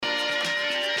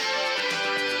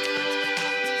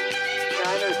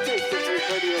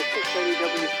Radio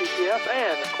 680 WPTF,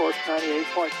 and of course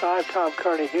 98.5. Tom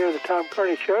Kearney here, the Tom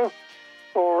Kearney Show,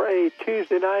 for a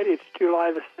Tuesday night. It's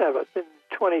July the 7th in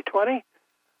 2020.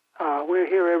 We're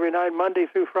here every night, Monday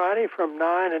through Friday, from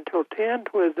 9 until 10,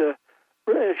 with a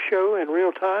show in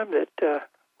real time that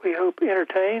we hope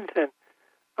entertains and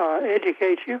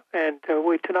educates you. And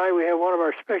tonight we have one of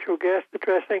our special guests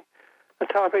addressing a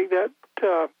topic that,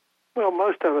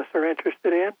 most of us are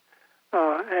interested in.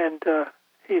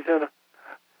 He's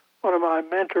one of my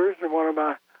mentors and one of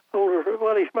my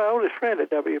he's my oldest friend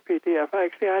at WPTF.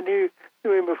 Actually, I knew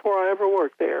him before I ever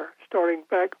worked there, starting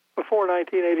back before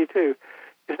 1982.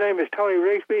 His name is Tony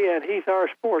Rigsby, and he's our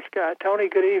sports guy. Tony,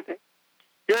 good evening.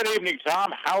 Good evening,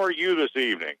 Tom. How are you this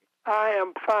evening? I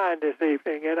am fine this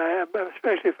evening, and I am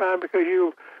especially fine because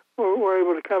you were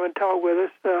able to come and talk with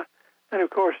us. And, of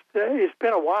course, it's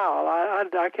been a while.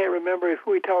 I can't remember if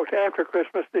we talked after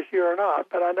Christmas this year or not,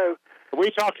 but I know. We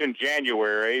talked in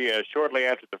January, shortly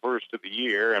after the first of the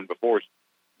year and before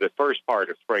the first part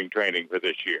of spring training for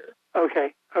this year.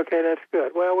 Okay, that's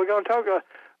good. Well, we're going to talk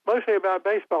mostly about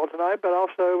baseball tonight, but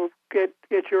also get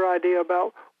your idea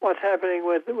about what's happening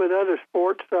with other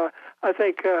sports. I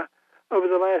think over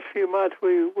the last few months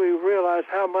we realized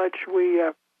how much we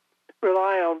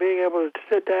rely on being able to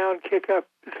sit down, kick up,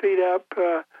 feet up,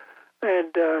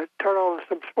 and turn on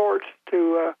some sports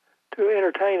to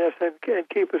entertain us and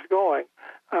keep us going.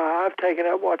 I've taken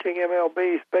up watching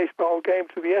MLB's baseball games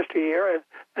of yesteryear and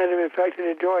am in fact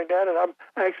enjoying that. And I'm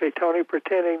actually, Tony,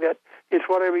 pretending that it's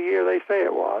whatever year they say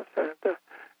it was. And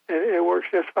it works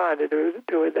just fine to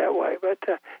do it that way. But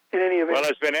in any event, well,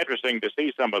 it's been interesting to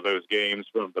see some of those games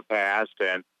from the past,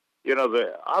 and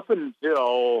up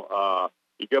until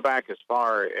you go back as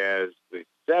far as the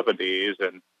 70s,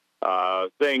 and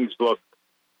things look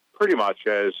pretty much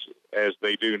as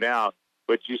they do now.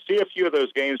 But you see a few of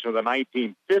those games from the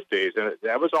 1950s, and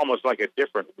that was almost like a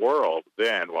different world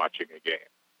then, watching a game.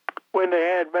 When they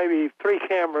had maybe three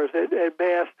cameras at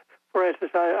best. For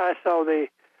instance, I saw the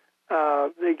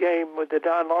game with the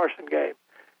Don Larson game,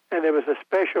 and there was a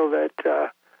special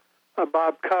that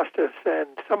Bob Costas and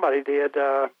somebody did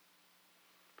on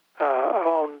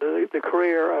the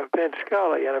career of Vin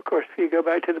Scully. And, of course, if you go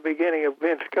back to the beginning of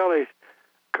Vin Scully's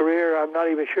career, I'm not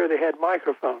even sure they had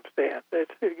microphones then.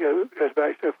 It goes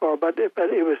back so far. But it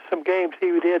was some games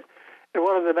he did, and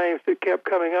one of the names that kept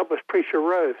coming up was Preacher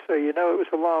Rose, so it was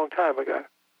a long time ago.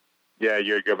 Yeah,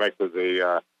 you go back to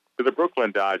the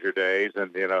Brooklyn Dodger days,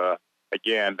 and,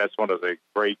 again, that's one of the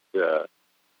great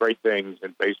things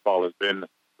in baseball has been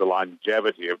the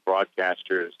longevity of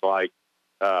broadcasters like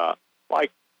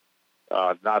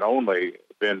not only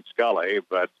Vin Scully,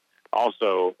 but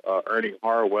also Ernie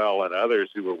Harwell and others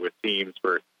who were with teams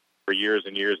for years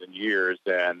and years and years,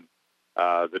 and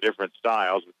the different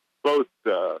styles. Both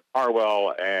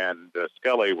Harwell and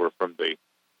Scully were from the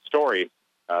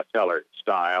storyteller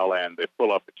style, and they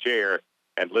pull up a chair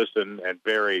and listen, and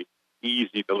very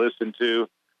easy to listen to.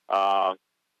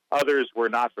 Others were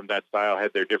not from that style,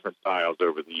 had their different styles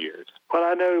over the years. Well,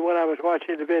 I know when I was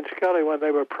watching the Vin Scully one,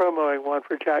 they were promoting one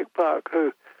for Jack Buck,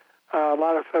 who a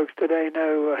lot of folks today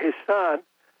know his son,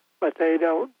 but they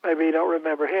don't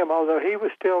remember him, although he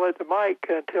was still at the mic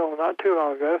until not too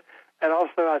long ago. And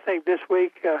also, I think this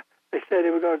week they said they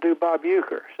were going to do Bob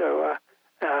Uecker, so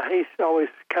he's always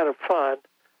kind of fun.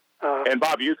 And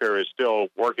Bob Uecker is still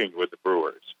working with the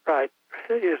Brewers. Right.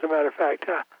 As a matter of fact,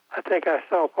 I think I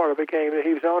saw part of a game that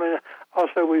he was on, and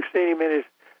also we've seen him in his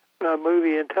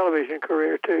movie and television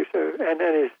career too. So, and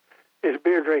then his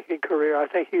beer drinking career. I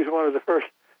think he was one of the first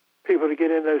people to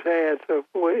get in those ads. So,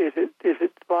 is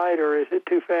it light or is it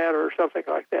too fat or something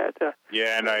like that?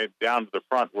 Yeah, and down to the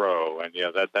front row, and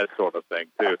that sort of thing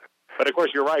too. But of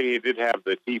course, you're right. He did have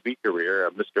the TV career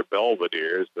of Mr.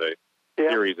 Belvedere's, the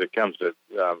series that comes to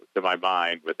my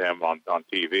mind with him on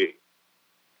TV.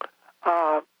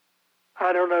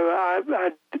 I don't know.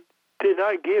 I did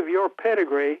not give your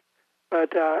pedigree, but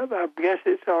I guess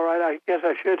it's all right. I guess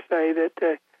I should say that,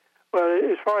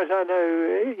 as far as I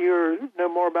know, you know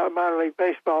more about minor league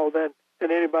baseball than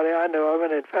anybody I know of.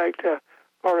 And, in fact,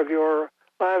 part of your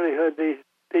livelihood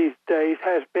these days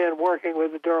has been working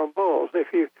with the Durham Bulls.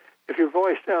 If your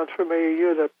voice sounds familiar,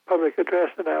 you're the public address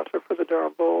announcer for the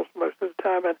Durham Bulls most of the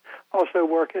time, and also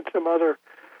work in some other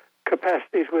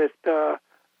capacities with the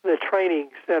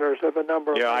training centers of a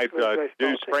number of I do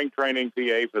teams. Spring training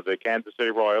PA for the Kansas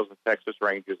City Royals and Texas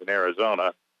Rangers in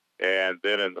Arizona, and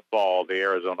then in the fall, the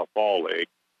Arizona Fall League.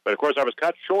 But, of course, I was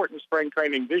cut short in spring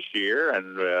training this year,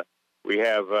 and we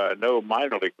have no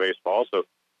minor league baseball, so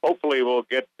hopefully we'll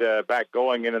get back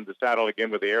going in the saddle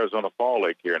again with the Arizona Fall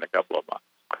League here in a couple of months.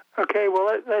 Okay,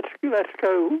 well, let's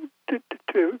go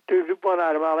to one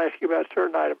item. I'll ask you about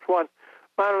certain items. One,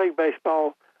 minor league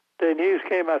baseball. The news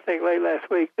came, I think, late last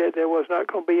week that there was not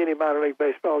going to be any minor league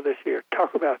baseball this year.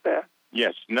 Talk about that.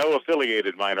 Yes, no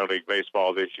affiliated minor league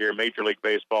baseball this year. Major League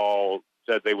Baseball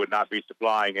said they would not be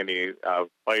supplying any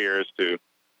players to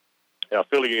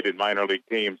affiliated minor league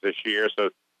teams this year.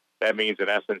 So that means, in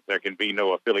essence, there can be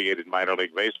no affiliated minor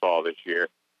league baseball this year.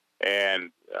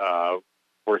 And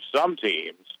for some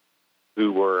teams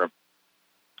who were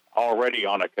already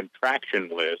on a contraction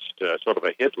list, sort of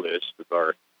a hit list of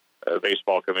our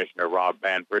baseball commissioner, Rob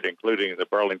Manfred, including the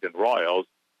Burlington Royals,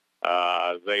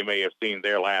 they may have seen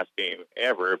their last game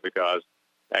ever, because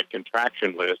that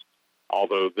contraction list,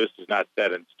 although this is not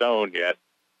set in stone yet,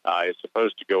 is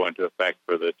supposed to go into effect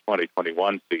for the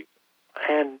 2021 season.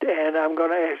 And I'm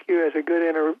going to ask you, as a good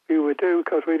interview would do,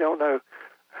 because we don't know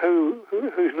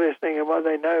who's listening and what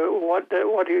they know.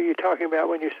 What are you talking about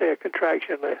when you say a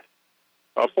contraction list?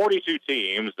 42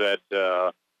 teams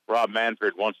that Rob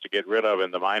Manfred wants to get rid of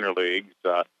in the minor leagues,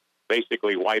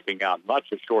 basically wiping out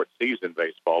much of short season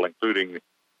baseball, including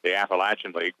the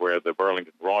Appalachian League, where the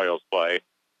Burlington Royals play,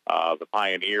 the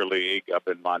Pioneer League up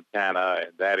in Montana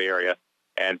and that area,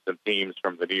 and some teams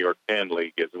from the New York Penn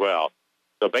League as well.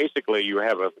 So basically, you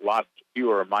have a lot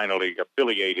fewer minor league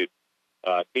affiliated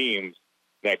teams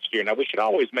next year. Now, we should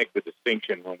always make the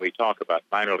distinction when we talk about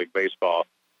minor league baseball.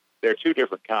 There are two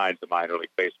different kinds of minor league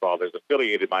baseball. There's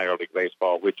affiliated minor league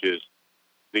baseball, which is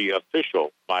the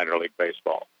official minor league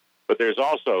baseball. But there's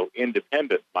also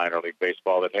independent minor league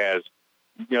baseball that has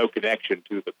no connection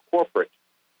to the corporate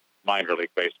minor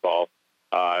league baseball.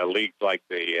 Leagues like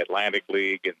the Atlantic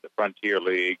League and the Frontier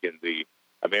League and the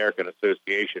American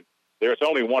Association. There's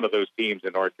only one of those teams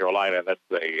in North Carolina, and that's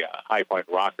the High Point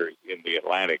Rockers in the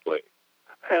Atlantic League.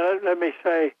 And let me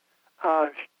say,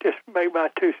 just make my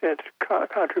 2 cents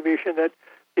contribution, that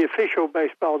the official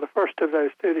baseball, the first of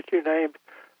those two that you named,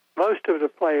 most of the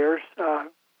players,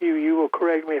 you will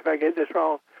correct me if I get this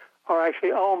wrong, are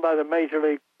actually owned by the major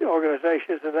league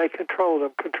organizations, and they control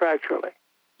them contractually.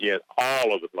 Yes,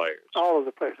 all of the players. All of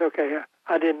the players. Okay,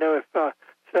 I didn't know if,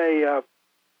 say,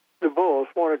 the Bulls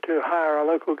wanted to hire a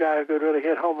local guy who could really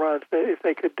hit home runs, if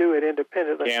they could do it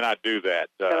independently. Cannot do that.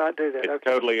 Cannot do that. It's okay.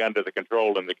 Totally under the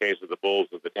control, in the case of the Bulls,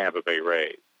 of the Tampa Bay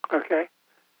Rays. Okay.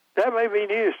 That may be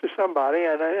news to somebody,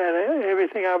 and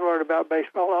everything I've learned about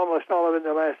baseball, almost all of it in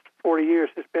the last 40 years,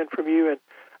 has been from you and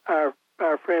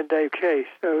our friend Dave Chase.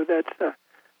 So that's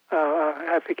I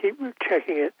have to keep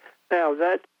checking it. Now,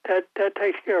 that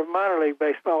takes care of minor league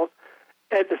baseball.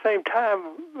 At the same time,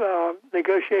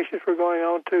 negotiations were going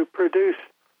on to produce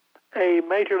a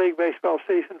Major League Baseball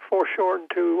season foreshortened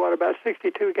to, about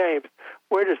 62 games.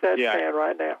 Where does that stand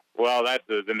right now? Well,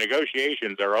 the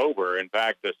negotiations are over. In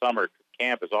fact, the summer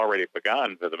camp has already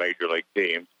begun for the Major League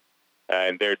teams.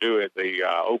 And they're due at the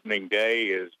opening day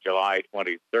is July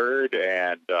 23rd,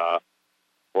 and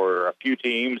for a few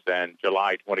teams, and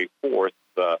July 24th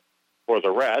for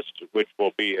the rest, which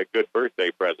will be a good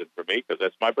birthday present for me, because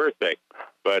that's my birthday.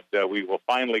 But we will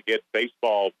finally get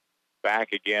baseball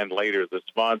back again later this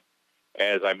month.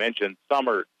 As I mentioned,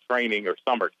 summer training, or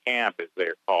summer camp as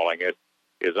they're calling it,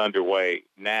 is underway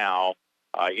now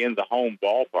in the home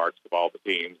ballparks of all the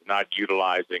teams, not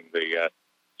utilizing the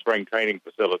spring training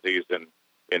facilities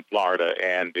in Florida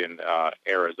and in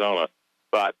Arizona.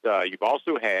 But you've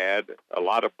also had a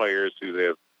lot of players who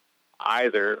have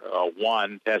either,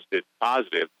 one, tested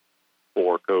positive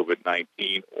for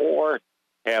COVID-19 or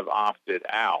have opted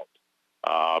out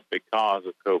because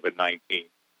of COVID-19.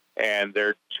 And there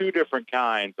are two different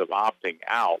kinds of opting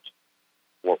out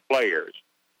for players.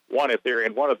 One, if they're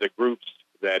in one of the groups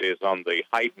that is on the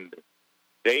heightened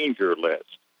danger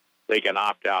list, they can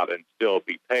opt out and still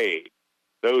be paid.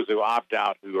 Those who opt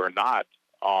out who are not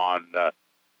on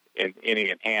in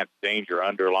any enhanced danger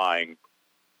underlying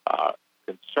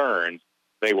concerns,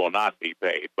 they will not be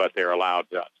paid, but they're allowed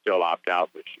to still opt out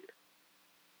this year.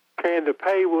 Okay, and the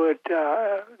pay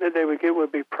that they would get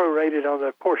would be prorated on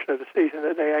the portion of the season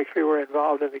that they actually were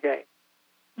involved in the game.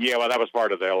 Yeah, well, that was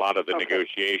part of a lot of the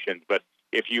negotiations. But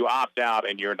if you opt out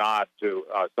and you're not to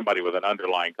somebody with an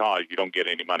underlying cause, you don't get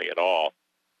any money at all.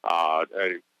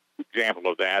 An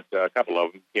example of that, a couple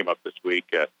of them came up this week.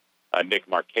 Nick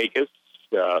Markakis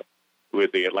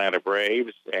with the Atlanta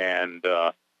Braves, and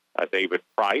David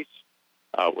Price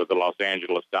with the Los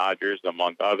Angeles Dodgers,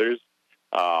 among others.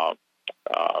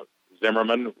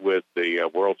 Zimmerman with the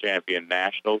World Champion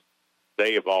Nationals.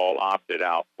 They have all opted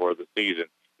out for the season.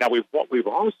 Now, what we've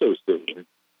also seen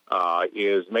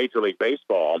is Major League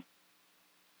Baseball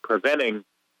preventing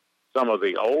some of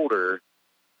the older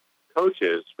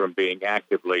coaches from being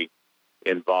actively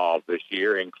involved this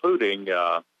year, including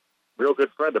a real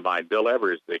good friend of mine, Bill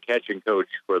Evers, the catching coach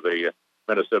for the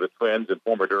Minnesota Twins and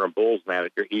former Durham Bulls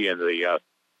manager. He and the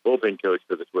bullpen coach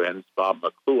for the Twins, Bob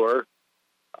McClure,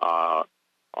 are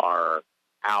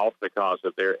out because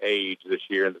of their age this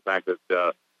year and the fact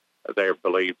that they're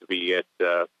believed to be at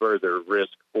further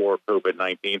risk for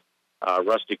COVID-19.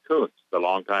 Rusty Kuntz, the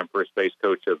longtime first base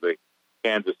coach of the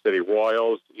Kansas City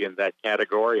Royals, in that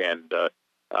category, and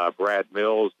Brad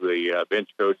Mills, the bench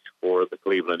coach for the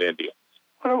Cleveland Indians.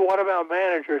 What about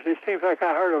managers? It seems like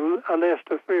I heard a list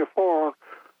of 3 or 4 on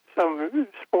some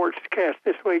sports cast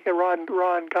this week. And Ron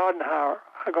Gardenhauer,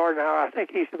 I think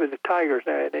he's with the Tigers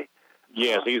now, isn't he?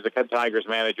 Yes, he's the Tigers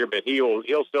manager, but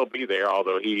he'll still be there,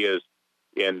 although he is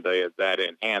in that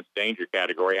enhanced danger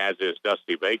category, as is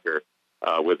Dusty Baker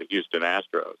with the Houston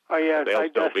Astros. Oh, yeah. They'll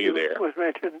still Dusty be there. Was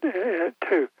mentioned,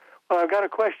 too. Well, I've got a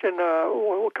question,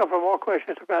 a couple more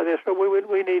questions about this, but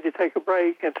we need to take a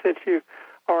break. And since you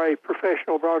are a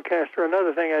professional broadcaster,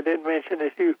 another thing I didn't mention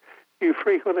is you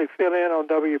frequently fill in on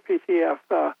WPTF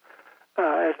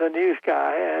as a news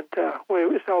guy, and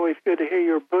it's always good to hear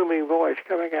your booming voice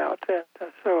coming out.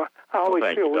 And so I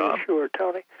always feel reassured,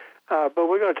 Tony. But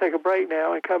we're going to take a break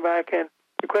now and come back. And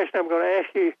the question I'm going to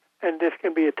ask you, and this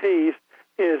can be a tease,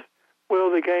 is will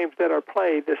the games that are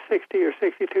played, the 60 or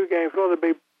 62 games, will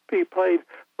they be played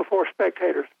before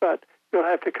spectators? But you'll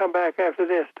have to come back after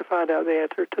this to find out the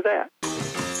answer to that.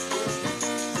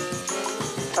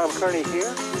 Tom Kearney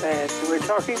here, and we're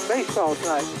talking baseball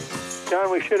tonight. John,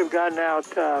 we should have gotten out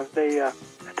the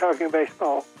Talking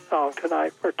Baseball song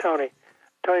tonight for Tony.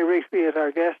 Tony Rigsby is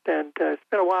our guest, and it's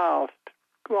been a while,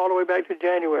 all the way back to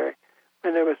January,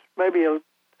 and there was maybe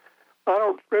I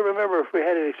don't remember if we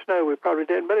had any snow. We probably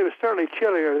didn't, but it was certainly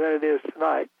chillier than it is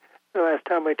tonight, the last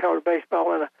time we talked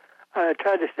baseball. And I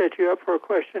tried to set you up for a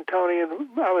question, Tony, and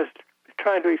I was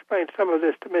trying to explain some of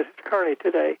this to Mrs. Kearney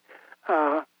today.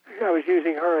 I was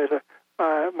using her as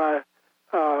my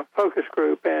focus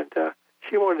group, and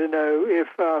she wanted to know if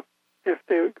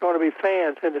there are going to be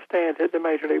fans in the stands at the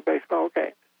Major League Baseball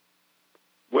games.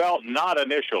 Well, not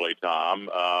initially, Tom,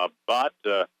 but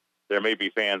there may be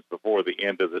fans before the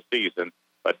end of the season.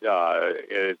 But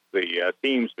as the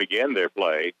teams begin their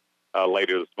play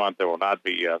later this month, there will not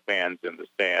be fans in the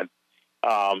stands.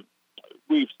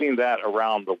 We've seen that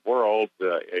around the world.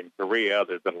 In Korea,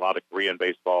 there's been a lot of Korean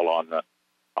baseball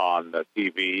on the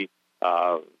TV.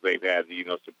 They've had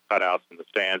some cutouts in the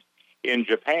stands. In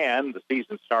Japan, the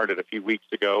season started a few weeks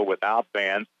ago without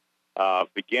fans.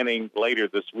 Beginning later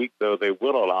this week, though, they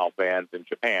will allow fans in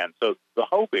Japan. So the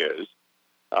hope is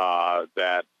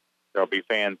that there'll be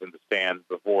fans in the stands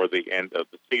before the end of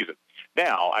the season.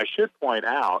 Now, I should point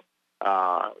out,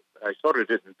 I sort of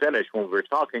didn't finish when we were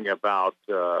talking about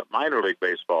minor league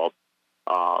baseball.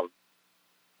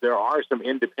 There are some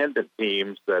independent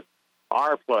teams that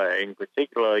are playing,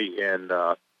 particularly in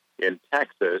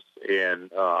Texas, in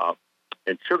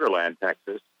Sugarland,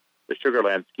 Texas. The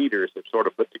Sugarland Skeeters have sort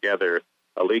of put together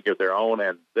a league of their own,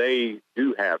 and they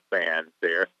do have fans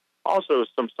there. Also,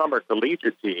 some summer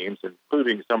collegiate teams,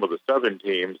 including some of the southern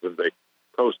teams in the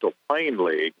Coastal Plain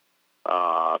League,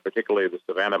 particularly the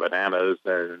Savannah Bananas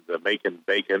and the Macon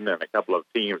Bacon and a couple of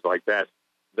teams like that,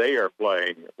 they are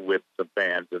playing with some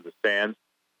fans in the stands.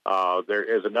 There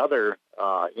is another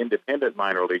independent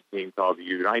minor league team called the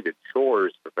United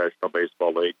Shores Professional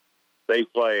Baseball League. They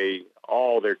play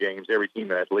all their games. Every team in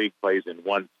that league plays in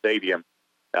one stadium.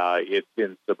 It's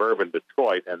in suburban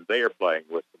Detroit, and they are playing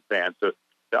with some fans. So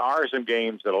there are some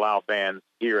games that allow fans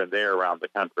here and there around the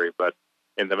country, but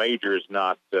in the majors,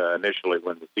 not initially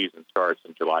when the season starts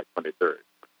on July 23rd.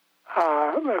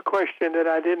 A question that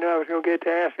I didn't know I was going to get to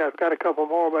ask. I've got a couple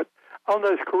more, but on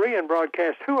those Korean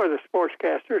broadcasts, who are the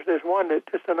sportscasters? There's one that's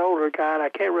just an older guy, and I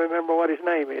can't remember what his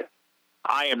name is.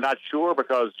 I am not sure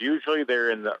because usually they're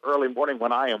in the early morning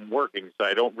when I am working, so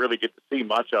I don't really get to see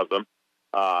much of them.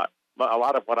 A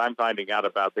lot of what I'm finding out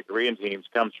about the Korean teams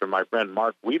comes from my friend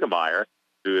Mark Wiedemeyer,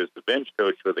 who is the bench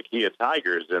coach for the Kia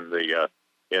Tigers in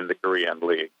the Korean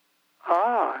League.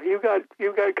 Ah, you've got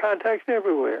contacts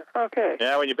everywhere. Okay.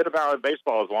 Yeah, when you've been about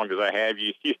baseball as long as I have,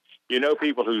 you know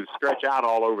people who stretch out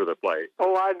all over the place.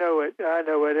 Oh, I know it.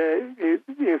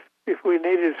 If we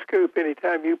needed a scoop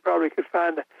anytime, you probably could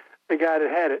find the guy that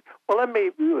had it. Well,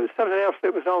 something else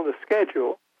that was on the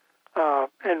schedule,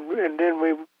 and then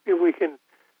we can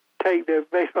take the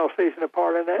baseball season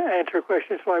apart and answer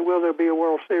questions like, will there be a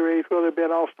World Series? Will there be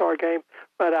an All-Star game?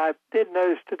 But I did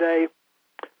notice today,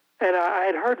 and I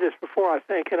had heard this before, I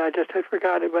think, and I just had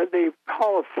forgotten it, but the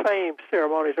Hall of Fame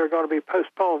ceremonies are going to be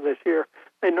postponed this year.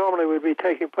 They normally would be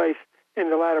taking place in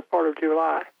the latter part of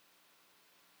July.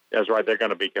 That's right. They're going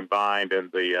to be combined,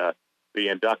 and the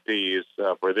inductees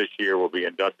for this year will be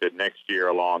inducted next year,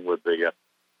 along with the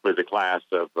class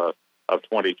of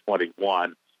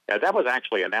 2021. That was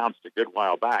actually announced a good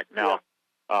while back. Now,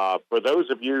 for those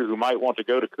of you who might want to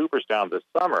go to Cooperstown this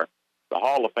summer, the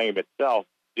Hall of Fame itself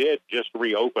did just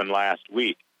reopen last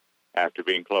week after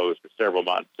being closed for several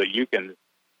months. So you can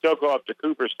still go up to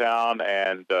Cooperstown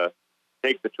and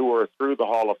take the tour through the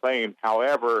Hall of Fame.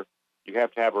 However, you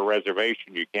have to have a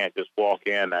reservation. You can't just walk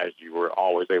in as you were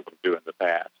always able to do in the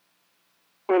past.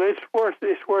 Well, it's worth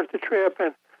the trip,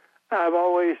 and I've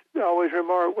always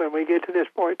remarked when we get to this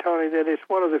point, Tony, that it's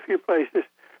one of the few places.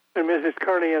 When Mrs.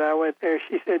 Kearney and I went there,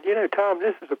 she said, Tom,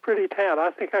 this is a pretty town.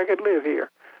 I think I could live here.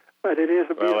 But it is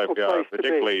a beautiful place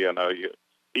particularly, to be.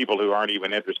 People who aren't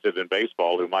even interested in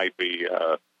baseball, who might be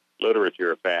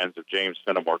literature fans of James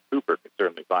Fenimore Cooper, can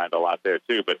certainly find a lot there,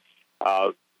 too. But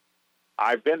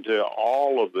I've been to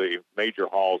all of the major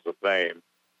halls of fame,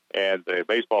 and the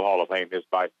Baseball Hall of Fame is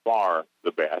by far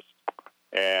the best.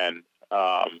 And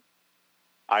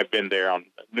I've been there on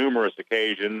numerous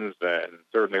occasions and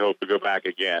certainly hope to go back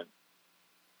again.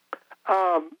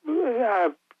 I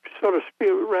sort of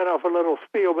ran off a little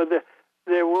spiel, but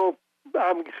there will,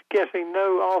 I'm guessing,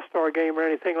 no All-Star game or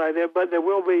anything like that, but there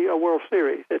will be a World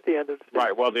Series at the end of the season.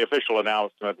 Right. Well, the official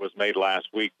announcement was made last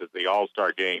week that the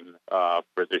All-Star game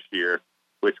for this year,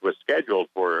 which was scheduled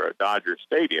for Dodger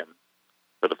Stadium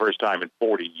for the first time in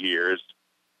 40 years,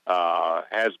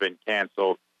 has been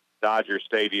canceled. Dodger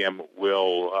Stadium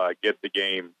will get the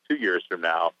game 2 years from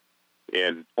now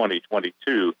in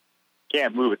 2022.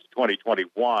 Can't move it to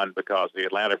 2021 because the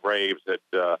Atlanta Braves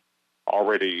had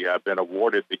already been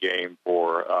awarded the game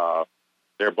for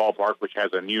their ballpark, which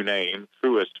has a new name,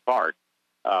 Truist Park,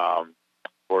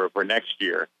 for next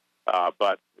year.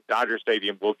 But Dodger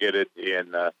Stadium will get it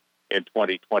in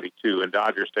 2022, and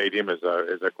Dodger Stadium is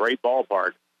a great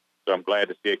ballpark, so I'm glad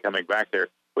to see it coming back there,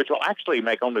 which will actually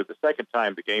make only the second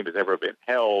time the game has ever been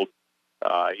held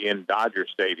in Dodger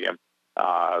Stadium.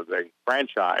 The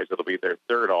franchise, it'll be their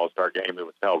third All-Star game. It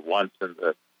was held once in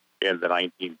the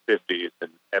 1950s in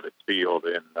Ebbets Field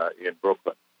in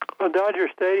Brooklyn. Well, Dodger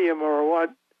Stadium, or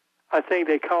what I think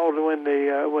they called when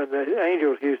the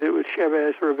Angels used it with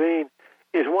Chavez Ravine,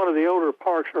 is one of the older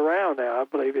parks around now, I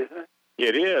believe, isn't it?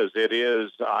 It is. It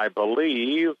is, I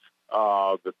believe,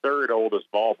 the third oldest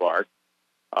ballpark.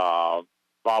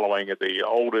 Following it, the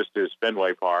oldest is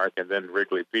Fenway Park, and then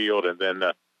Wrigley Field, and then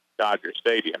Dodger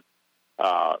Stadium.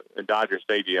 And Dodger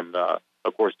Stadium,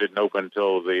 of course, didn't open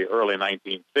until the early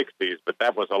 1960s, but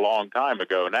that was a long time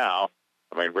ago now.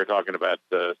 I mean, we're talking about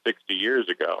 60 years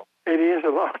ago. It is a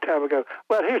long time ago.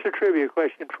 Well, here's a trivia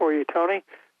question for you, Tony.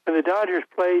 When the Dodgers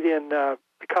played in the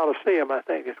Coliseum, I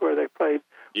think is where they played,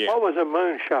 What was a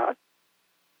moonshot?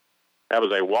 That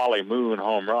was a Wally Moon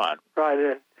home run.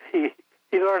 Right.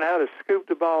 He learned how to scoop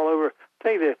the ball over. I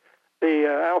think the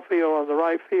outfield on the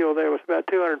right field there was about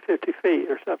 250 feet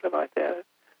or something like that.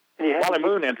 Wally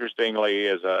Moon, interestingly,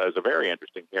 is a very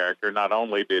interesting character. Not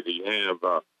only did he have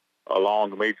a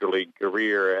long major league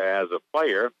career as a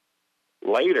player,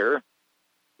 later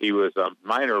he was a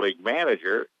minor league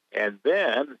manager, and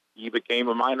then he became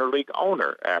a minor league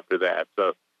owner after that.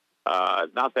 So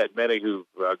not that many who've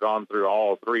gone through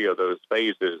all three of those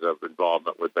phases of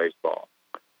involvement with baseball.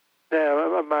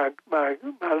 Now, my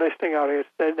listening audience,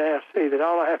 they now see that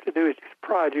all I have to do is just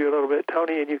prod you a little bit,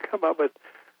 Tony, and you come up with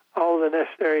all the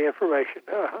necessary information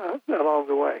along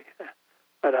the way.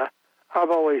 But I've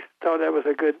always thought that was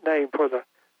a good name for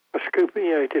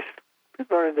scooping, just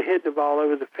learning to hit the ball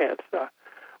over the fence.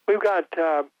 We've got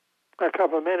a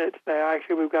couple of minutes now.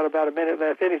 Actually, we've got about a minute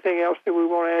left. Anything else that we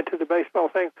want to add to the baseball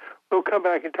thing? We'll come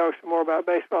back and talk some more about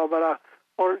baseball, but I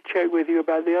want to check with you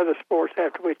about the other sports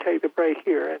after we take the break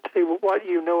here and see what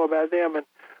you know about them and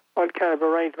what kind of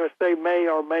arrangements they may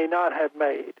or may not have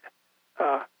made.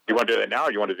 You want to do that now,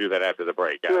 or you want to do that after the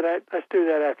break? Let's do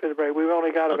that after the break. We've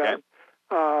only got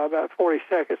about 40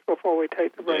 seconds before we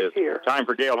take the break here. Time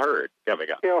for Gail Hurd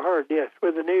coming up. Gail Hurd, yes,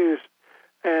 with the news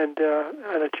and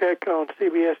a check on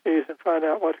CBS News and find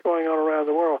out what's going on around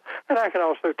the world. And I can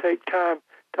also take time,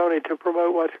 Tony, to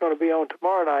promote what's going to be on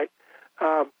tomorrow night.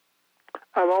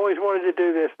 I've always wanted to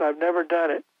do this, and I've never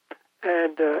done it.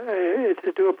 And it's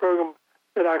to do a program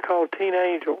that I call Teen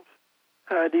Angels.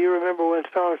 Do you remember when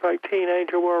songs like Teen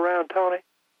Angel were around, Tony?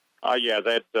 Yeah,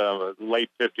 that late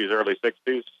 50s, early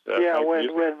 60s.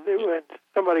 When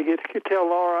somebody gets to tell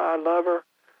Laura I love her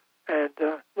and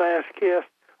Last Kiss.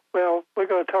 Well, we're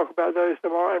going to talk about those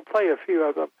tomorrow and play a few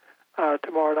of them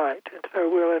tomorrow night. And so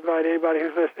we'll invite anybody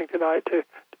who's listening tonight to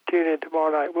tune in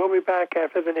tomorrow night. We'll be back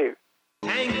after the news.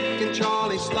 Hank and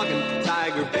Charlie slugging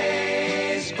Tiger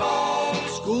baseball.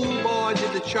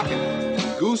 Georgia the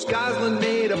chucking. Goose Goslin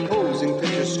made a posing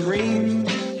picture scream.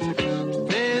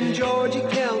 Then Georgie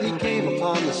Kelly came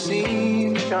upon the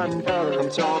scene. John Fowler, I'm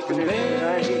talking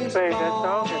tonight. He's playing that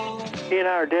song, and he and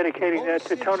I are dedicating that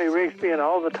to Tony Rigsby and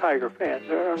all the Tiger fans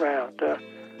around.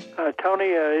 Tony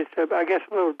is, I guess,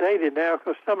 a little dated now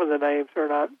because some of the names are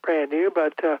not brand new,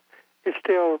 but it's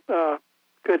still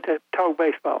good to talk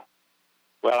baseball.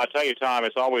 Well, I tell you, Tom,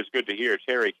 it's always good to hear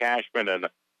Terry Cashman and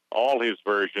all his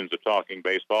versions of talking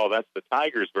baseball. That's the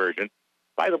Tigers version.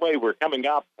 By the way, we're coming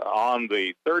up on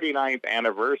the 39th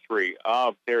anniversary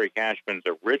of Terry Cashman's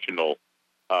original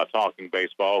Talking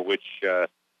Baseball, which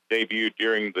debuted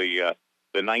during the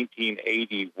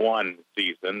 1981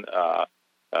 season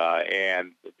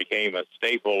and became a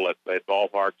staple at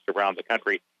ballparks around the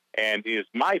country and is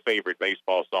my favorite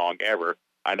baseball song ever.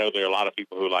 I know there are a lot of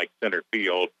people who like Center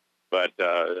Field, but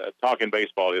Talking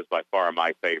Baseball is by far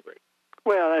my favorite.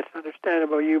 Well, that's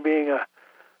understandable, you being a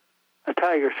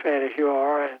Tigers fan as you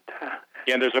are.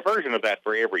 And there's a version of that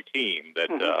for every team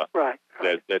that right.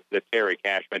 that Terry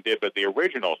Cashman did, but the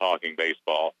original Talking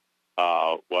Baseball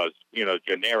was,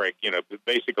 generic.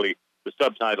 Basically the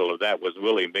subtitle of that was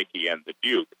Willie, Mickey, and the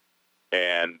Duke,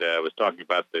 and was talking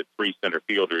about the three center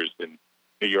fielders in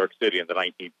New York City in the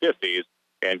 1950s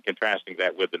and contrasting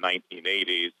that with the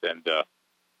 1980s. And,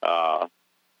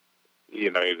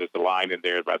 there's a line in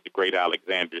there about the great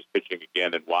Alexander's pitching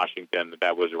again in Washington.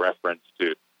 That was a reference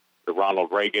to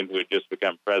Ronald Reagan, who had just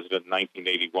become president in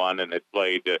 1981 and had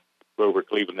played Grover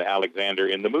Cleveland Alexander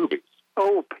in the movies.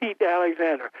 Oh, Pete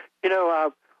Alexander.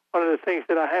 One of the things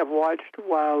that I have watched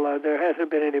while there hasn't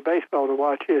been any baseball to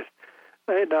watch is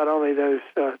not only those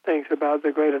things about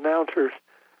the great announcers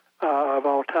of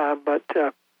all time, but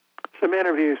some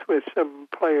interviews with some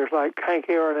players like Hank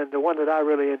Aaron, and the one that I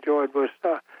really enjoyed was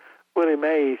Willie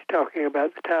Mays talking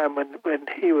about the time when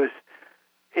he was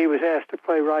asked to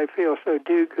play right field so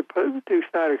Duke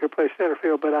Snyder could play center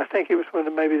field, but I think it was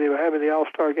when maybe they were having the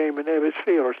All-Star game in Ebbets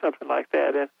Field or something like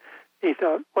that, and he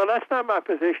thought, well, that's not my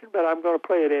position, but I'm going to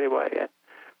play it anyway. And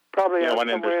probably one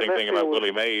interesting thing about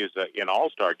Willie Mays in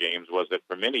All-Star games was that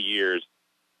for many years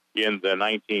in the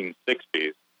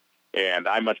 1960s, and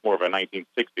I'm much more of a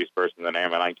 1960s person than I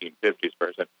am a 1950s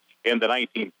person, in the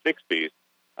 1960s,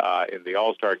 in the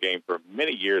All-Star game for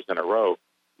many years in a row,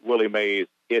 Willie Mays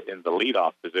hit in the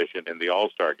leadoff position in the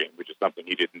All-Star game, which is something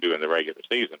he didn't do in the regular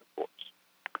season, of course.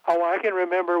 Oh, I can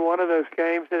remember one of those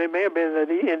games, and it may have been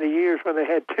in the years when they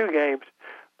had two games,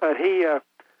 but he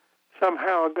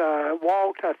somehow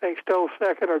walked, I think, stole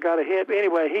second or got a hit.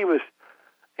 Anyway,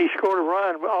 he scored a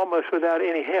run almost without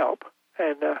any help,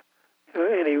 and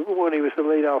when he was the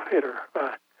leadoff hitter.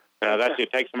 Now,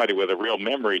 it takes somebody with a real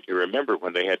memory to remember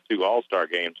when they had two All-Star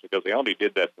games, because they only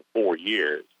did that for 4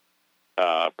 years,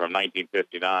 from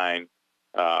 1959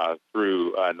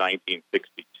 through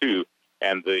 1962,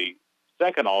 and the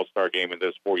second All-Star game in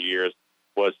those 4 years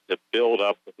was to build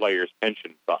up the players'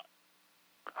 pension fund.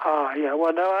 Yeah.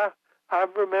 Well, no, I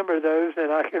remember those,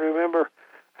 and I can remember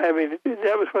having.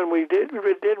 That was when we didn't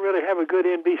really have a good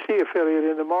NBC affiliate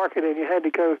in the market, and you had to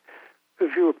go,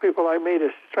 if you were people like me, to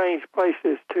strange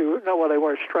places to. No, well, they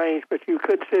weren't strange, but you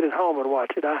could sit at home and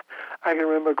watch it. I can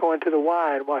remember going to the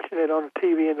Y and watching it on the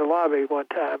TV in the lobby one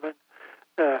time, and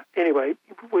anyway,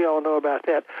 we all know about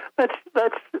that. Let's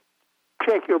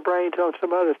check your brains on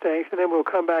some other things, and then we'll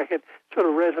come back and sort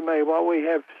of resume what we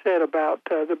have said about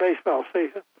the baseball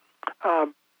season,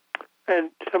 and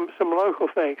some local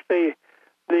things.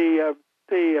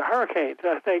 The Hurricanes,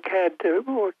 I think, had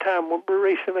time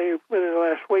recently within the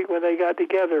last week when they got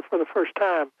together for the first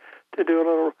time to do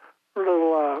a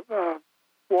little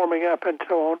warming up and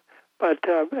so on. But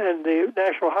and the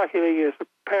National Hockey League has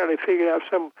apparently figured out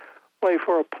some way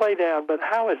for a play down. But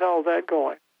how is all that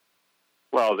going?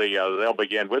 Well, they'll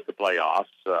begin with the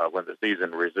playoffs when the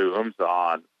season resumes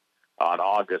on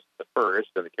August the 1st,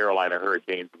 and the Carolina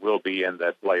Hurricanes will be in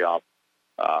that playoff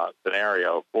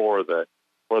scenario for the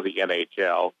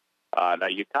NHL. Now,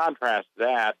 you contrast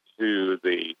that to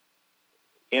the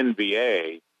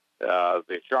NBA.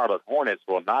 The Charlotte Hornets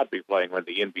will not be playing when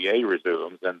the NBA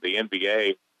resumes, and the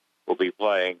NBA will be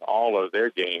playing all of their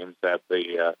games at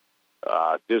the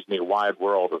Disney Wide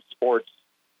World of Sports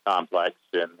complex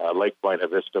in Lake Buena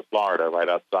Vista, Florida, right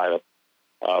outside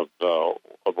of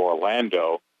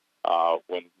Orlando,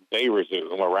 when they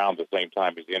resume around the same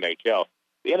time as the NHL.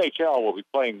 The NHL will be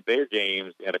playing their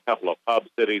games in a couple of hub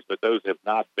cities, but those have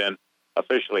not been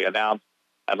officially announced,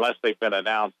 unless they've been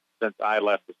announced since I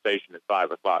left the station at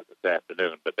 5 o'clock this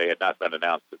afternoon, but they had not been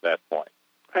announced at that point.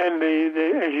 And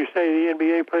as you say, the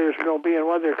NBA players are going to be in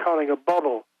what they're calling a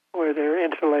bubble, where they're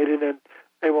insulated, and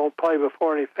they won't play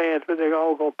before any fans, but they're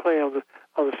all going to play on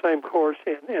the same course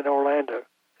in Orlando.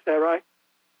 Is that right?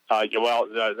 Well,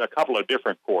 a couple of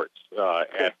different courts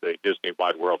at the Disney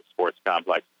Wide World of Sports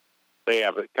Complex. They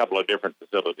have a couple of different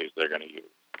facilities they're going to use.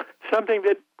 Something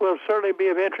that will certainly be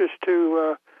of interest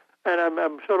to, and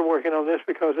I'm sort of working on this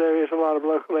because there is a lot of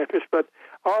local interest, but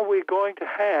are we going to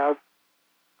have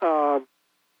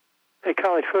a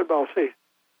college football season?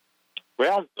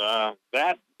 Well,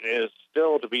 that is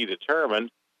still to be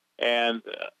determined, and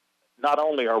not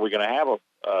only are we going to have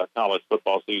a college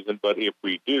football season, but if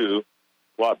we do,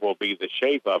 what will be the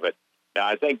shape of it? Now,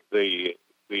 I think the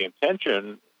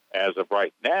intention as of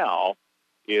right now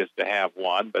is to have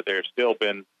one, but there's still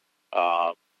been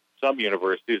some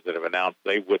universities that have announced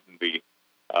they wouldn't be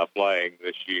playing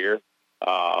this year.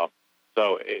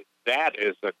 That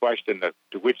is a question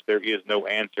to which there is no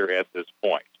answer at this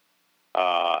point.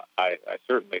 I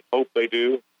certainly hope they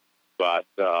do, but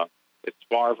it's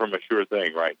far from a sure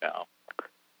thing right now.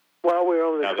 Well, we're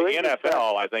on the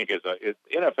NFL, I think,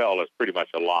 NFL is pretty much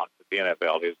a lock that the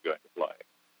NFL is going to play.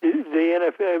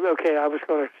 The NFL, okay, I was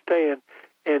going to stay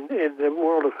in the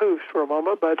world of hoops for a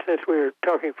moment, but since we're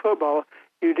talking football,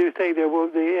 you do think the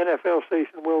NFL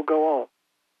season will go on?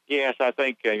 Yes, I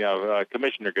think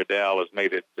Commissioner Goodell has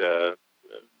made it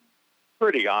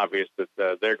pretty obvious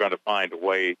that they're going to find a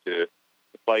way to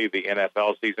play the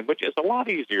NFL season, which is a lot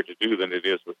easier to do than it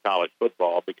is with college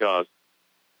football because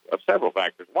of several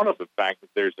factors. One of the fact that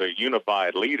there's a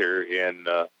unified leader in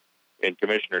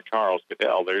Commissioner Charles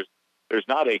Goodell. There's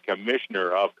not a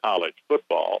commissioner of college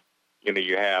football.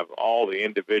 You have all the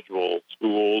individual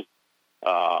schools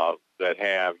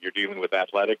that you're dealing with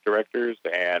athletic directors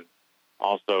and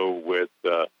also with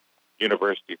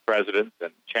university presidents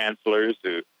and chancellors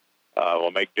who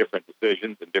will make different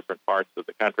decisions in different parts of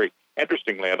the country.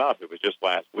 Interestingly enough, it was just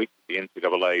last week that the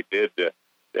NCAA did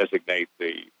designate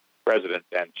the presidents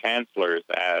and chancellors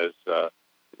as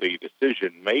the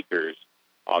decision makers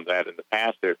on that. In the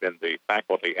past, there have been the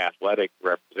faculty athletic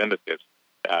representatives.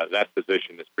 That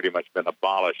position has pretty much been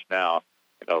abolished now.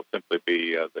 It'll simply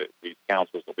be these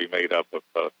councils will be made up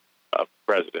of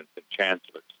presidents and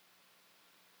chancellors.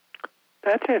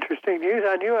 That's interesting news.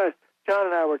 I knew John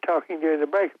and I were talking during the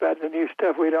break about the new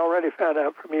stuff we'd already found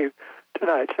out from you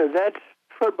tonight. So that's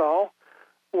football.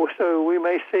 So we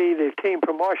may see the team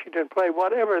from Washington play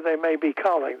whatever they may be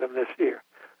calling them this year.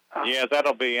 Yeah,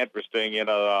 that'll be interesting,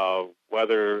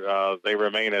 whether they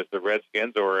remain as the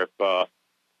Redskins or if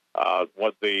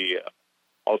what the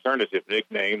alternative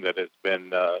nickname that has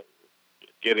been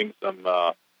getting some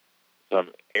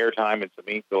airtime and some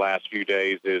ink the last few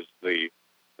days is the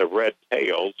Red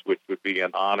Tails, which would be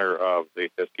in honor of the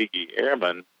Tuskegee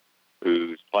Airmen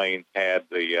whose planes had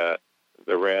the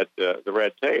red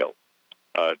tails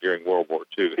during World War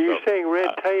II. Are you saying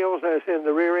red tails as in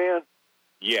the rear end?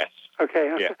 Yes.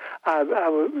 Okay. Yeah. I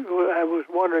was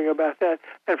wondering about that.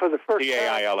 And for the first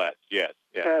TAILS, yes.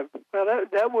 Yeah. Well,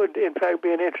 that would, in fact,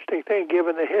 be an interesting thing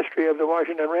given the history of the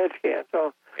Washington Redskins.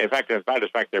 So, in fact,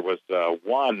 there was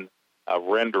one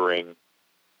rendering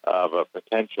of a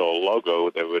potential logo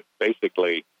that would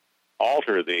basically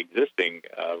alter the existing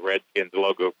Redskins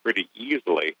logo pretty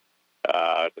easily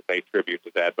to pay tribute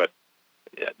to that. But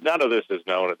none of this is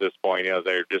known at this point.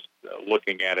 They're just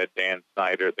looking at it. Dan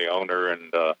Snyder, the owner,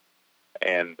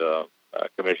 and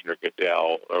Commissioner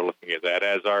Goodell are looking at that,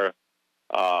 as are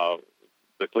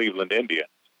the Cleveland Indians.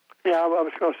 Yeah, I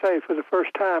was going to say for the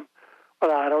first time.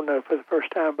 Well, I don't know for the first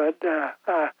time, but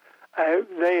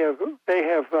they have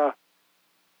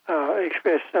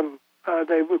expressed some.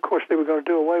 Of course, they were going to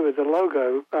do away with the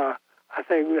logo. I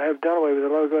think they have done away with the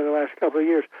logo in the last couple of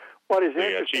years. What is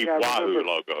interesting? The Chief Wahoo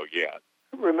logo, yeah.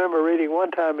 Remember reading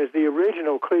one time is the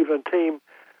original Cleveland team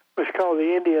was called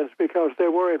the Indians because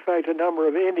there were, in fact, a number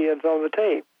of Indians on the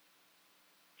team.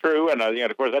 True, and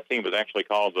of course, that team was actually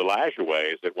called the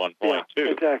Lajoies at one point,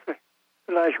 too. Exactly.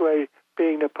 The Lajoies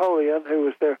being Napoleon, who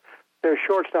was their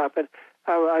shortstop. And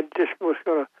I just was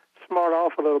going to smart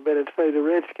off a little bit and say the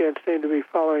Redskins seem to be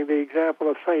following the example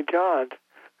of St. John's,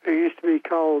 who used to be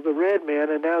called the Red Men,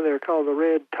 and now they're called the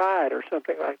Red Tide or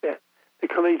something like that. The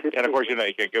collegiate. And of course, you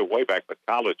can go way back, but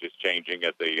college is changing.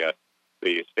 At the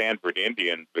Stanford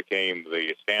Indians became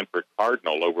the Stanford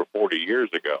Cardinal over 40 years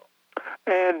ago.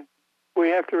 And we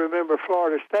have to remember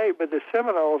Florida State, but the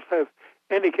Seminoles have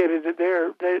indicated that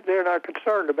they're not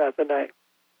concerned about the name.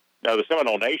 Now, the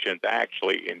Seminole Nations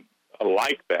actually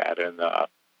like that, and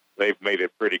they've made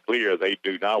it pretty clear they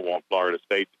do not want Florida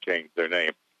State to change their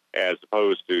name, as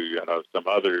opposed to some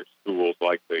other schools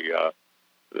like the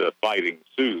Fighting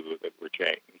Sioux that were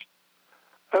changed.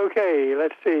 Okay,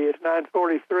 let's see. It's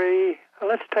 9:43.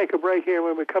 let's take a break here.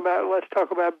 When we come out, let's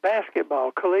talk about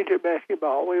basketball, collegiate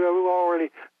basketball. We've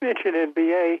already mentioned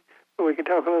NBA, but we can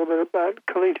talk a little bit about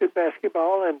collegiate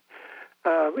basketball and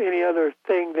any other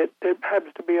thing that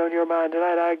happens to be on your mind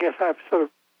tonight. I guess I've sort of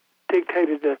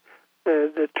dictated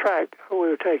the track we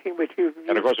were taking, but you.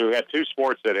 And of course, we've had two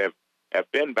sports that have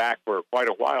been back for quite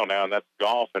a while now, and that's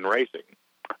golf and racing.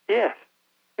 Yes,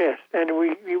 and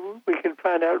we can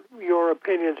find out your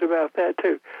opinions about that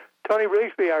too. Tony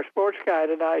Rigsby, our sports guy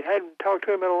tonight, hadn't talked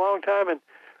to him in a long time, and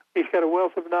he's got a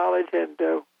wealth of knowledge. And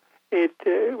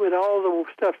with all the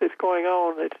stuff that's going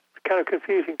on, it's kind of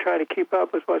confusing trying to keep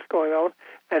up with what's going on.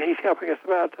 And he's helping us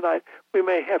about tonight. We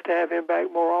may have to have him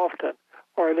back more often,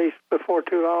 or at least before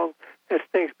too long, as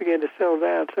things begin to settle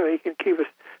down, so he can keep us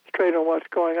straight on what's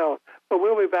going on. But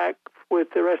we'll be back with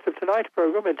the rest of tonight's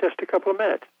program in just a couple of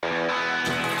minutes.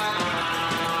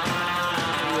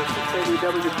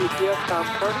 WPTF, Tom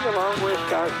Kearney, along with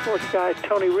our sports guy,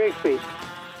 Tony Rigsby.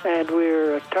 And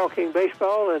we're talking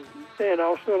baseball and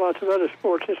also lots of other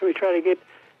sports as we try to get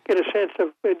a sense of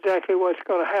exactly what's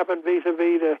going to happen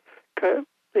vis-a-vis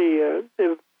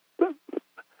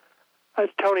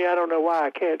Tony, I don't know why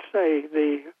I can't say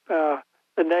the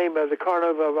name of the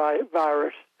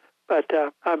coronavirus, but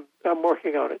I'm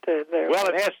working on it there. Well,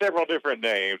 it has several different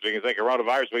names. We can say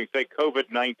coronavirus. We can say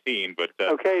COVID-19, but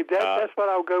okay, that's what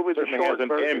I'll go with. The short has an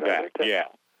version impact. Of it. Yeah.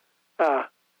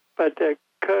 But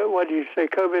what did you say?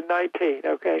 COVID-19.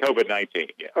 Okay. COVID-19.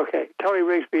 Yeah. Okay. Tony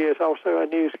Rigsby is also a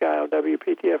news guy on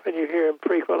WPTF, and you hear him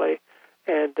frequently.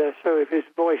 And so if his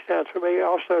voice sounds familiar,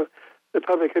 also the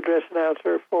public address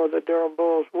announcer for the Durham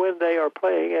Bulls when they are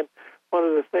playing. And one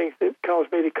of the things that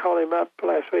caused me to call him up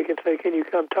last week and say, can you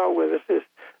come talk with us, is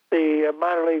the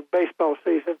minor league baseball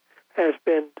season has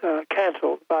been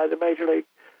canceled by the major league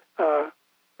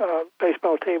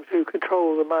baseball teams who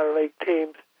control the minor league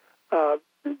teams, of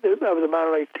the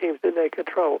minor league teams that they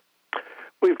control.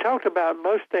 We've talked about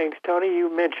most things, Tony. You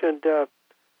mentioned a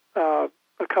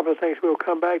couple of things we'll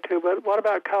come back to, but what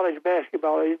about college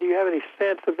basketball? Do you have any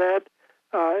sense of that?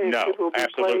 No,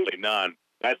 absolutely none.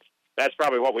 That's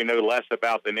probably what we know less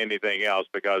about than anything else,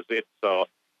 because it's a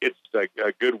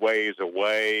good ways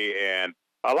away, and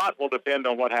a lot will depend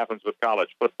on what happens with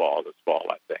college football this fall,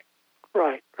 I think.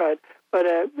 Right. But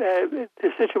the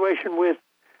situation with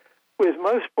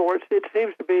most sports, it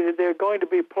seems to be that they're going to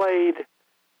be played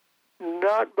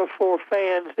not before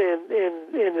fans in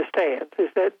the stands. Is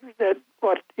that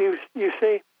what you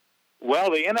see?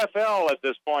 Well, the NFL at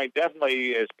this point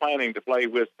definitely is planning to play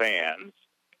with fans.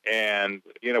 And,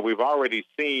 we've already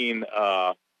seen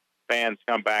fans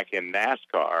come back in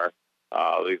NASCAR,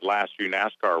 these last few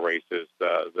NASCAR races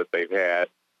that they've had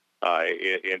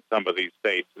in some of these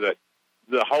states. That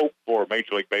the hope for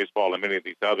Major League Baseball and many of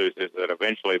these others is that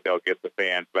eventually they'll get the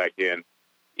fans back in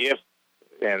and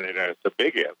it's a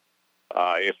big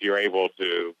if you're able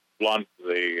to blunt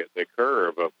the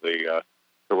curve of the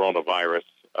coronavirus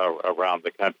around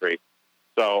the country.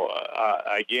 So,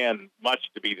 again,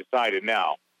 much to be decided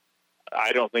now.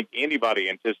 I don't think anybody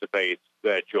anticipates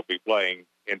that you'll be playing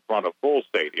in front of full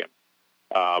stadiums.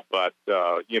 But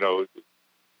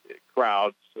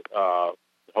crowds,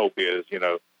 hope is,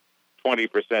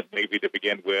 20% maybe to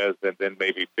begin with, and then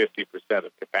maybe 50%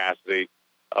 of capacity,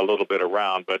 a little bit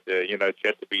around. But, it's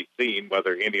yet to be seen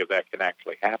whether any of that can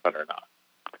actually happen or not.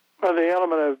 Well, the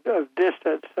element of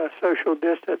distance, social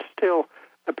distance, still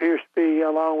appears to be,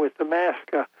 along with the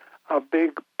mask,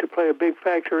 play a big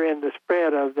factor in the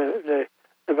spread of the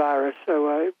virus.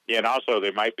 So and also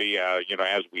there might be, as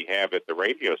we have at the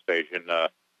radio station,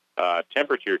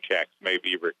 temperature checks may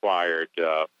be required.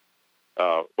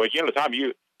 Tom,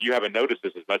 you haven't noticed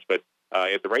this as much, but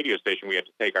at the radio station we have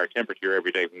to take our temperature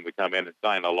every day when we come in and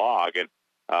sign a log, and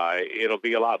it'll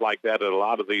be a lot like that at a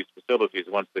lot of these facilities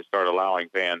once they start allowing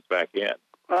fans back in.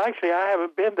 Well, actually, I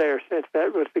haven't been there since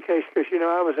that was the case because,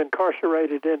 I was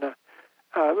incarcerated in a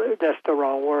that's the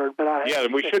wrong word, but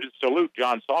and we should salute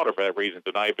John Sauter for that reason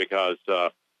tonight, because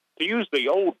to use the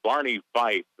old Barney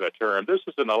Fife term, this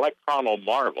is an electronal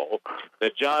marvel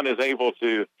that John is able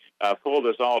to pull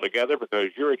this all together,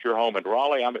 because you're at your home in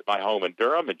Raleigh, I'm at my home in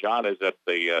Durham, and John is at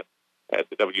the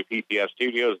WPTF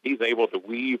studios. He's able to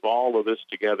weave all of this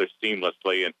together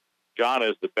seamlessly, and John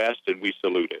is the best, and we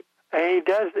salute him. And he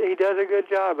does a good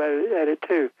job at it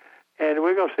too. And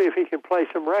we're going to see if he can play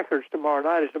some records tomorrow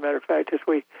night, as a matter of fact, as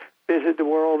we visit the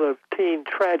world of teen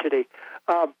tragedy.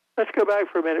 Let's go back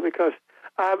for a minute, because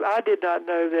I did not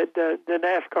know that the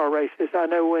NASCAR races, I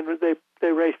know when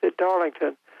they raced at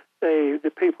Darlington,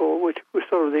 the people, which was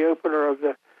sort of the opener of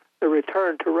the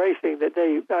return to racing, that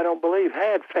I don't believe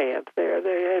had fans there.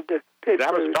 They had to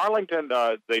That was Darlington.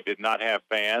 They did not have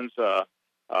fans.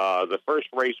 The first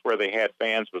race where they had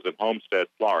fans was in Homestead,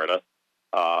 Florida.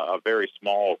 A very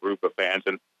small group of fans.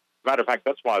 And as a matter of fact,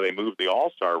 that's why they moved the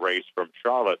All-Star race from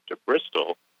Charlotte to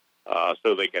Bristol,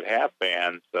 so they could have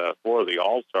fans for the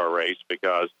All-Star race,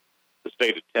 because the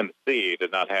state of Tennessee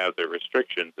did not have the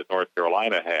restrictions that North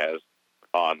Carolina has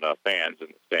on fans in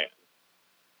the stands.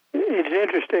 It's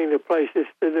interesting, the places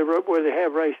where they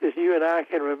have races. You and I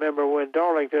can remember when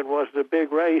Darlington was the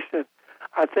big race, and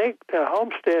I think the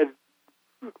Homestead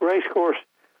race course,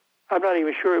 I'm not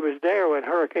even sure it was there when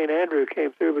Hurricane Andrew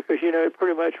came through, because, it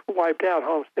pretty much wiped out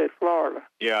Homestead, Florida.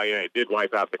 Yeah, it did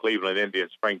wipe out the Cleveland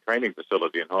Indians spring training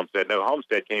facility in Homestead. No,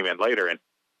 Homestead came in later, and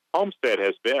Homestead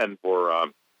has been for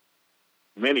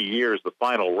many years the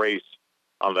final race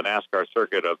on the NASCAR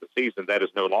circuit of the season. That is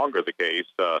no longer the case.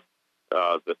 The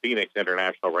Phoenix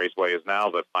International Raceway is now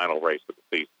the final race of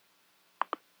the season.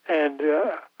 And,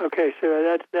 okay,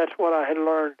 so that's what I had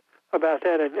learned about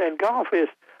that. And golf is,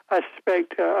 I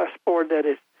suspect, a sport that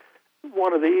is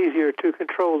one of the easier to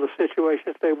control the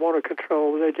situations they want to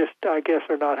control. They just, I guess,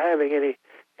 are not having any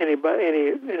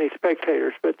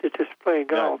spectators, but they're just playing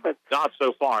golf. No, not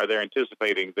so far. They're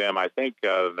anticipating them, I think,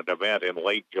 an event in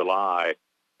late July,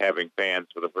 having fans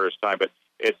for the first time. But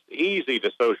it's easy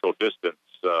to social distance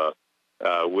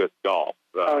with golf.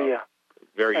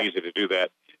 Very easy to do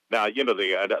that. Now,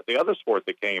 the other sport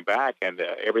that came back, and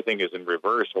everything is in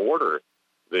reverse order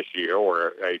this year,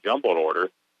 or a jumbled order,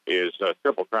 is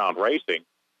Triple Crown racing.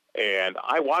 And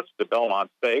I watched the Belmont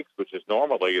Stakes, which is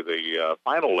normally the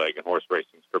final leg in horse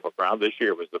racing's Triple Crown. This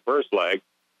year was the first leg.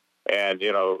 And,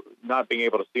 not being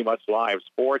able to see much live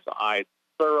sports, I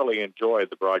thoroughly enjoyed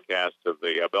the broadcast of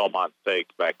the Belmont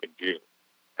Stakes back in June.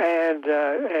 And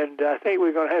I think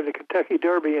we're going to have the Kentucky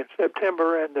Derby in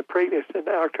September and the Preakness in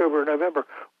October and November.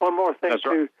 One more thing, That's too.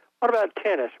 Right. What about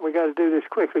tennis? We got to do this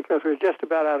quickly because we're just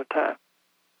about out of time.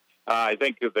 I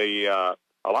think a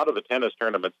lot of the tennis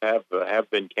tournaments have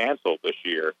been canceled this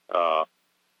year.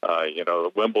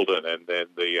 Wimbledon and then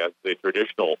the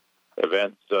traditional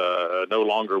events no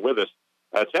longer with us.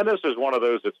 Tennis is one of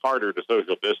those that's harder to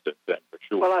social distance in, for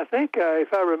sure. Well, I think,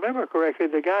 if I remember correctly,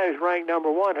 the guy who's ranked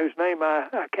number one, whose name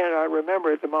I cannot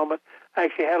remember at the moment,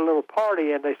 actually had a little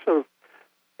party, and they sort of,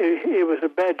 it was a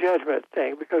bad judgment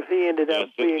thing, because he ended up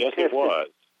being tested. Yes, it was.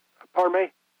 Pardon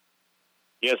me?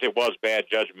 Yes, it was bad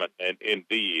judgment,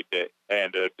 indeed.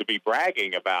 And to be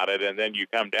bragging about it, and then you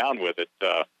come down with it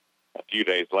a few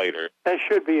days later. That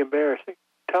should be embarrassing.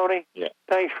 Tony,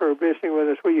 Thanks for visiting with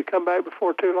us. Will you come back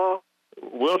before too long?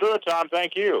 We'll do it, Tom.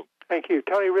 Thank you. Thank you.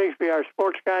 Tony Rigsby, our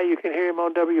sports guy. You can hear him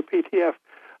on WPTF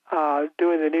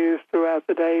doing the news throughout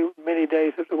the day, many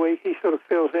days of the week. He sort of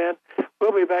fills in.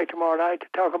 We'll be back tomorrow night to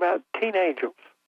talk about Teen Angels.